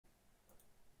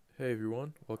Hey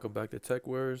everyone, welcome back to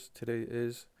TechWares. Today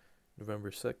is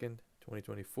November 2nd,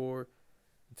 2024.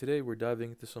 And today we're diving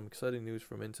into some exciting news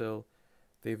from Intel.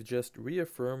 They've just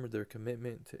reaffirmed their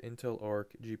commitment to Intel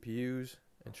Arc GPUs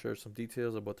and shared some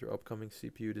details about their upcoming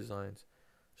CPU designs.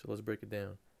 So let's break it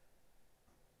down.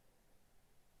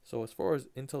 So as far as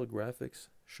Intel graphics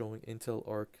showing Intel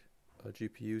Arc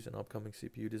GPUs and upcoming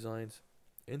CPU designs,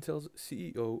 Intel's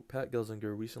CEO Pat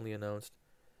Gelsinger recently announced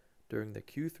during the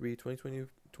Q3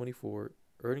 2024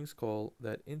 earnings call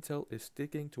that Intel is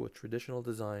sticking to a traditional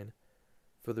design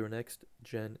for their next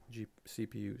gen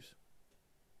CPUs,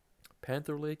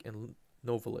 Panther Lake and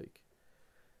Nova Lake.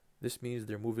 This means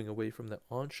they're moving away from the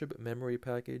on-chip memory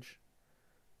package,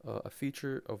 a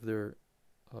feature of their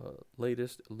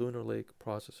latest Lunar Lake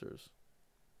processors.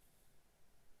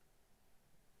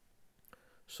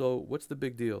 So what's the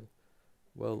big deal?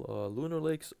 Well, Lunar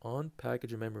Lake's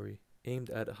on-package memory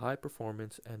aimed at high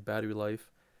performance and battery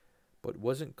life, but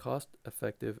wasn't cost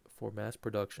effective for mass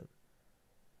production.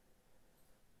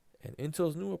 And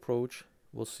Intel's new approach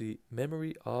will see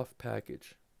memory off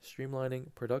package,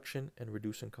 streamlining production and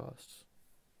reducing costs.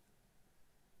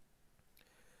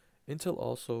 Intel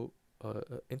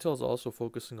is also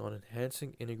focusing on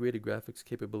enhancing integrated graphics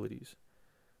capabilities,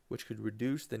 which could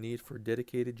reduce the need for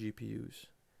dedicated GPUs.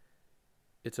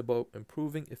 It's about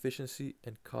improving efficiency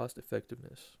and cost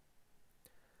effectiveness.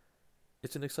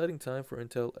 It's an exciting time for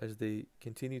Intel as they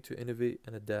continue to innovate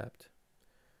and adapt.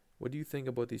 What do you think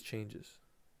about these changes?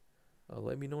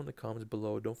 Let me know in the comments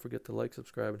below. Don't forget to like,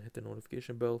 subscribe, and hit the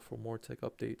notification bell for more tech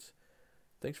updates.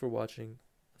 Thanks for watching.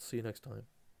 See you next time.